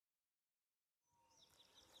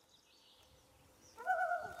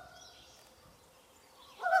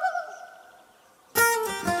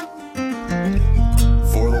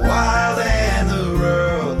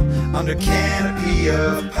under canopy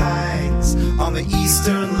of pines on the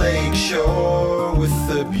eastern lake shore, with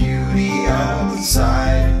the beauty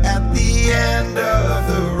outside. At the end of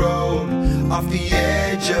the road, off the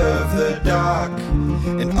edge of the dock,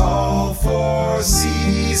 in all four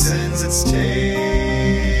seasons it's table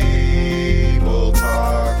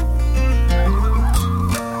talk.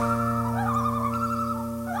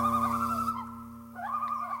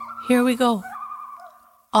 Here we go.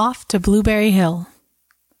 Off to Blueberry Hill.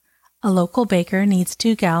 A local baker needs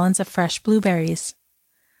 2 gallons of fresh blueberries.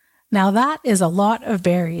 Now that is a lot of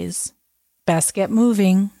berries. Best get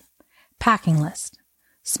moving. Packing list.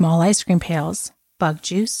 Small ice cream pails, bug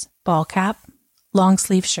juice, ball cap, long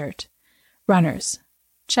sleeve shirt. Runners.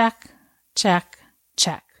 Check, check,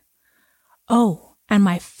 check. Oh, and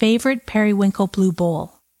my favorite periwinkle blue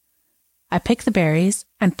bowl. I pick the berries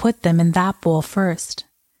and put them in that bowl first.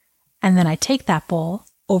 And then I take that bowl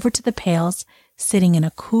over to the pails sitting in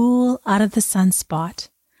a cool out-of-the-sun spot,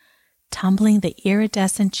 tumbling the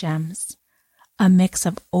iridescent gems, a mix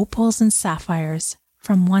of opals and sapphires,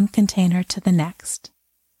 from one container to the next.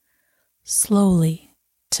 Slowly,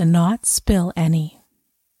 to not spill any.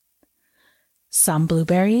 Some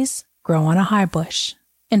blueberries grow on a high bush.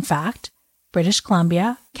 In fact, British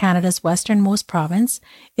Columbia, Canada's westernmost province,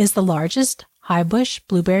 is the largest high bush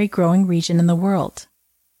blueberry growing region in the world.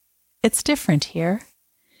 It's different here.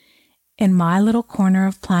 In my little corner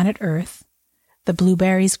of planet Earth, the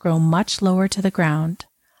blueberries grow much lower to the ground,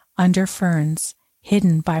 under ferns,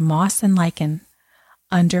 hidden by moss and lichen,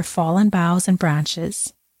 under fallen boughs and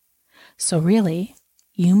branches. So really,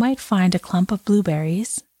 you might find a clump of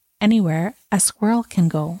blueberries anywhere a squirrel can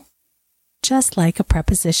go, just like a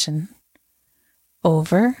preposition.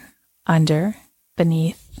 Over, under,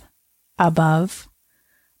 beneath, above,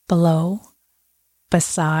 below,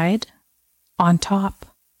 beside, on top.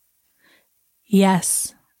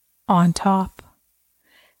 Yes, on top.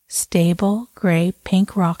 Stable, gray,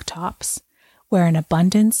 pink rock tops, where an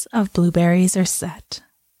abundance of blueberries are set.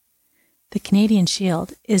 The Canadian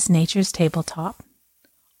Shield is nature's tabletop.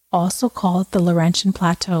 Also called the Laurentian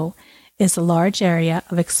Plateau, is a large area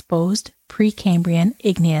of exposed Precambrian,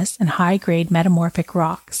 igneous, and high-grade metamorphic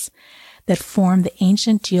rocks that form the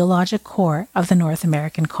ancient geologic core of the North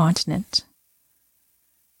American continent.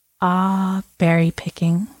 Ah, berry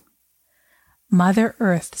picking. Mother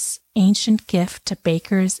Earth's ancient gift to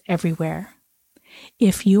bakers everywhere.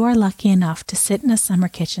 If you are lucky enough to sit in a summer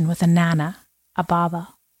kitchen with a nana, a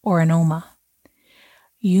baba, or an oma,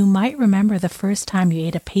 you might remember the first time you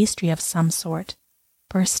ate a pastry of some sort,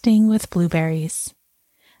 bursting with blueberries.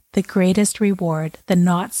 The greatest reward, the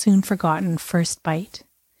not soon forgotten first bite.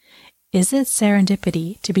 Is it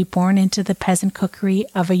serendipity to be born into the peasant cookery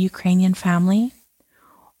of a Ukrainian family?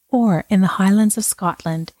 Or in the Highlands of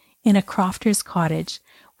Scotland, in a crofter's cottage,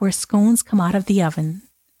 where scones come out of the oven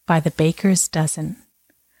by the baker's dozen.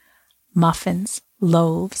 Muffins,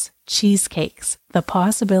 loaves, cheesecakes, the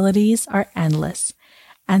possibilities are endless,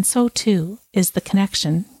 and so too is the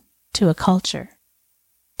connection to a culture,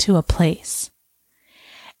 to a place.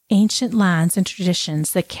 Ancient lands and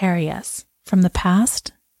traditions that carry us from the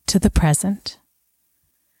past to the present.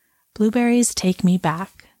 Blueberries take me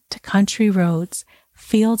back to country roads,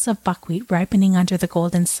 fields of buckwheat ripening under the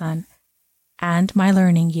golden sun, and my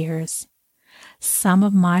learning years. Some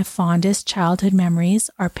of my fondest childhood memories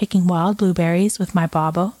are picking wild blueberries with my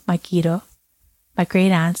baba, my Guido, my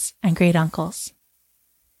great-aunts and great-uncles.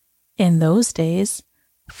 In those days,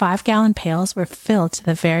 5-gallon pails were filled to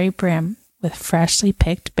the very brim with freshly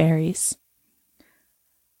picked berries.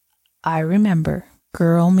 I remember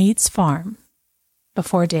Girl Meets Farm.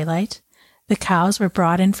 Before daylight, the cows were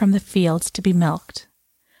brought in from the fields to be milked.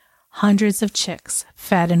 Hundreds of chicks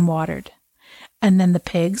fed and watered, and then the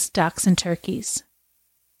pigs, ducks, and turkeys.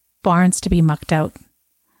 Barns to be mucked out,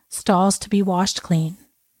 stalls to be washed clean,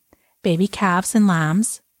 baby calves and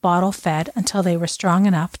lambs bottle-fed until they were strong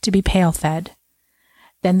enough to be pail-fed.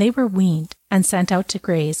 Then they were weaned and sent out to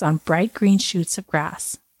graze on bright green shoots of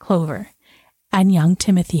grass, clover, and young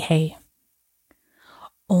timothy hay.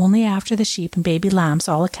 Only after the sheep and baby lambs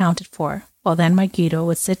all accounted for, well then my Guido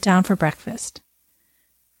would sit down for breakfast.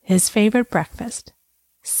 His favorite breakfast,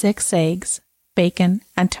 6 eggs, bacon,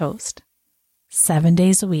 and toast. 7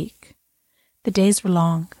 days a week. The days were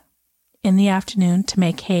long. In the afternoon, to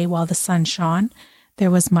make hay while the sun shone, there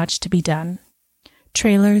was much to be done.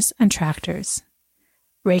 Trailers and tractors.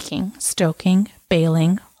 Raking, stoking,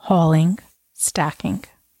 baling, hauling, stacking.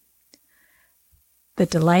 The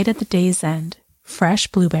delight at the day's end, fresh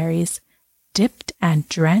blueberries, dipped and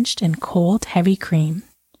drenched in cold, heavy cream.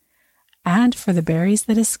 And for the berries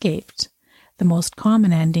that escaped, the most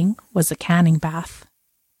common ending was a canning bath.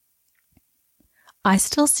 I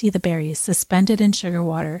still see the berries suspended in sugar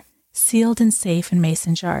water, sealed and safe in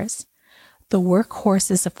mason jars. The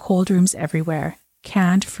workhorses of cold rooms everywhere,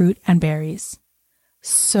 canned fruit and berries.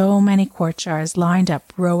 So many quart jars lined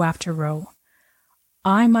up row after row.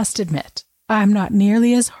 I must admit, I am not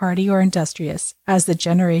nearly as hardy or industrious as the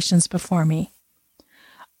generations before me.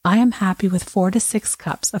 I am happy with 4 to 6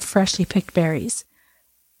 cups of freshly picked berries,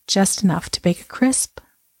 just enough to bake a crisp,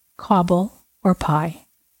 cobble, or pie.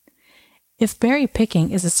 If berry picking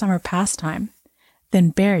is a summer pastime, then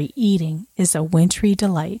berry eating is a wintry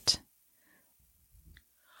delight.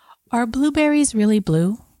 Are blueberries really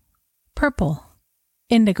blue? Purple?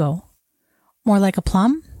 Indigo? More like a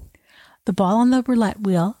plum? The ball on the roulette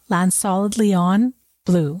wheel lands solidly on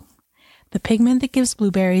blue. The pigment that gives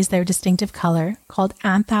blueberries their distinctive color, called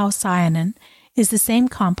anthocyanin, is the same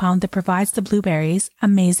compound that provides the blueberries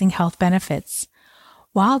amazing health benefits.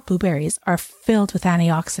 Wild blueberries are filled with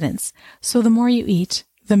antioxidants, so the more you eat,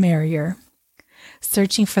 the merrier.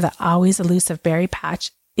 Searching for the always elusive berry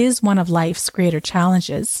patch is one of life's greater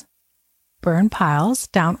challenges. Burn piles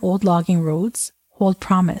down old logging roads hold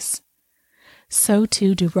promise. So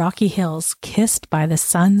too do rocky hills kissed by the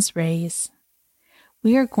sun's rays.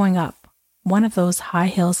 We are going up one of those high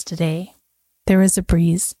hills today. There is a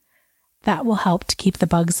breeze that will help to keep the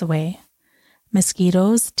bugs away.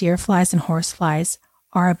 Mosquitoes, deer flies, and horseflies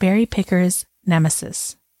are a berry picker's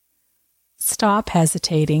nemesis. Stop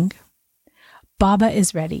hesitating. Baba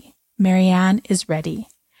is ready. Marianne is ready.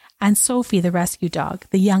 And Sophie, the rescue dog,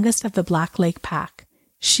 the youngest of the Black Lake pack,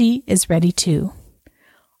 she is ready too.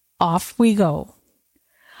 Off we go.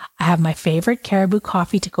 I have my favorite Caribou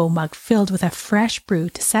Coffee to go mug filled with a fresh brew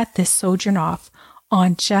to set this sojourn off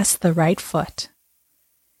on just the right foot.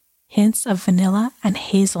 Hints of vanilla and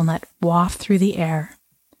hazelnut waft through the air.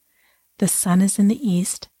 The sun is in the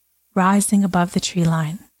east, rising above the tree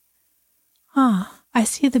line. I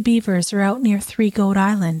see the beavers are out near Three Goat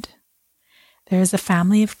Island. There is a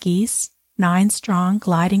family of geese, 9 strong,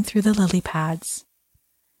 gliding through the lily pads.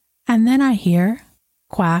 And then I hear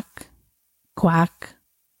quack, quack,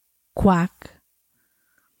 quack.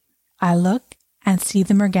 I look and see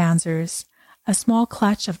the mergansers, a small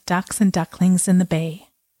clutch of ducks and ducklings in the bay.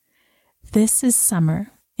 This is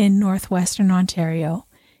summer in northwestern Ontario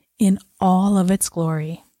in all of its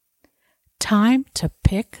glory. Time to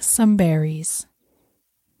pick some berries.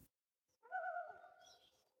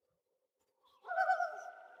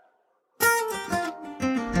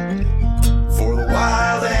 For the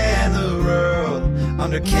wild and the rural,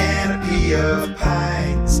 under canopy of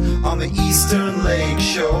pines, on the eastern lake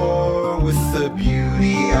shore, with the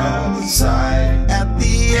beauty outside, at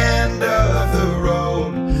the end of the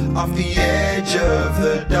road, off the edge of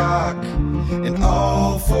the dock, in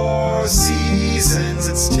all 4 seasons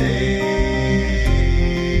it's table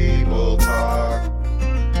talk.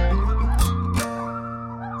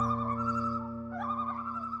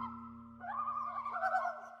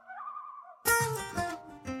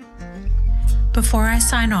 Before I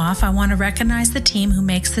sign off, I want to recognize the team who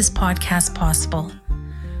makes this podcast possible.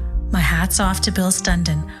 My hat's off to Bill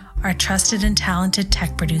Stundon, our trusted and talented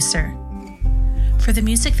tech producer. For the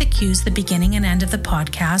music that cues the beginning and end of the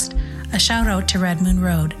podcast, a shout out to Red Moon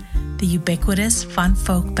Road, the ubiquitous fun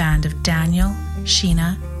folk band of Daniel,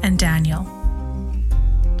 Sheena, and Daniel.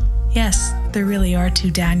 Yes, there really are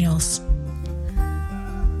 2 Daniels.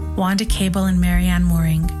 Wanda Cable and Marianne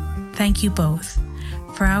Mooring, thank you both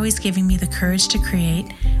for always giving me the courage to create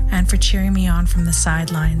and for cheering me on from the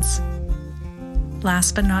sidelines.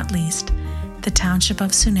 Last but not least, the Township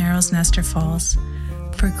of Soneros Nestor Falls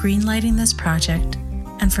for greenlighting this project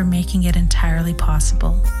and for making it entirely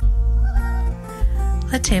possible.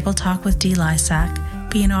 Let Table Talk with Dee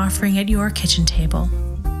Lysack be an offering at your kitchen table,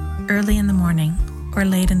 early in the morning or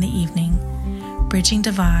late in the evening, bridging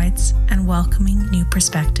divides and welcoming new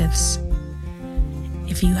perspectives.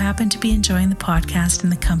 If you happen to be enjoying the podcast in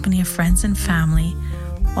the company of friends and family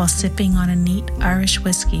while sipping on a neat Irish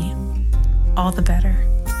whiskey, all the better.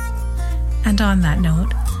 And on that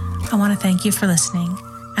note, I want to thank you for listening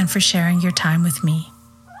and for sharing your time with me.